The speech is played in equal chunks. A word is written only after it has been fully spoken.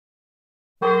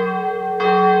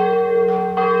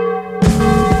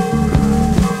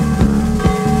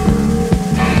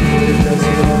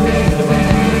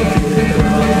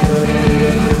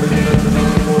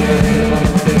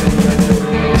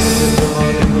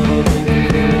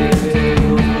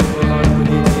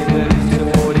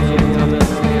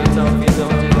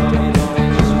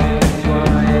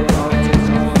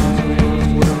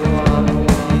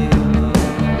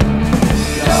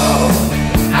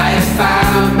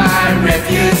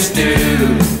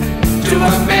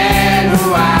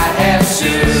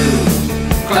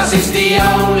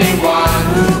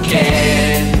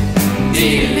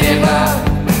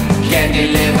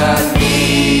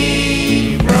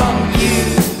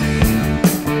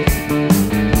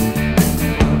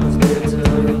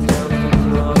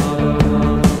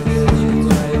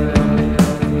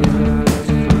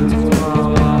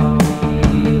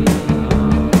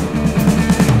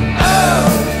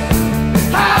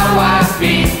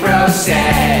been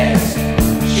processed.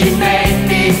 She made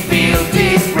me feel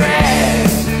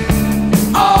depressed.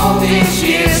 All these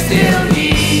years still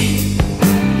he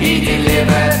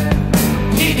delivered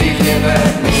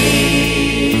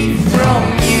me from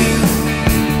you.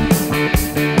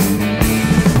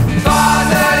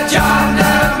 Father John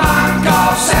the monk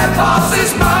of St.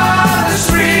 Paul's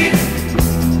monastery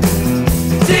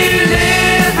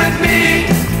delivered me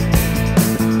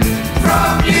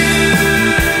from you.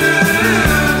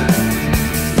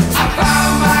 I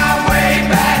found my way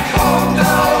back home,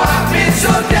 though I've been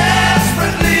so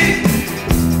desperately,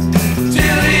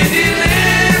 till he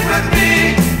delivered me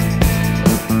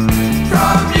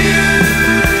from you.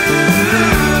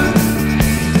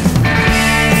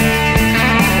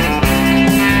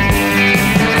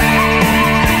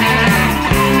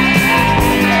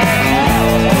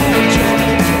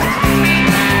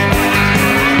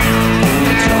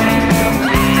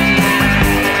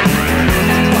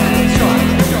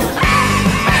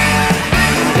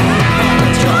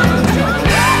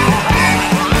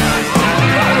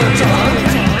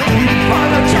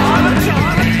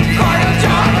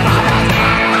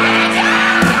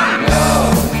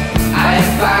 I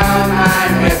found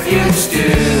my refuge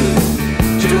too.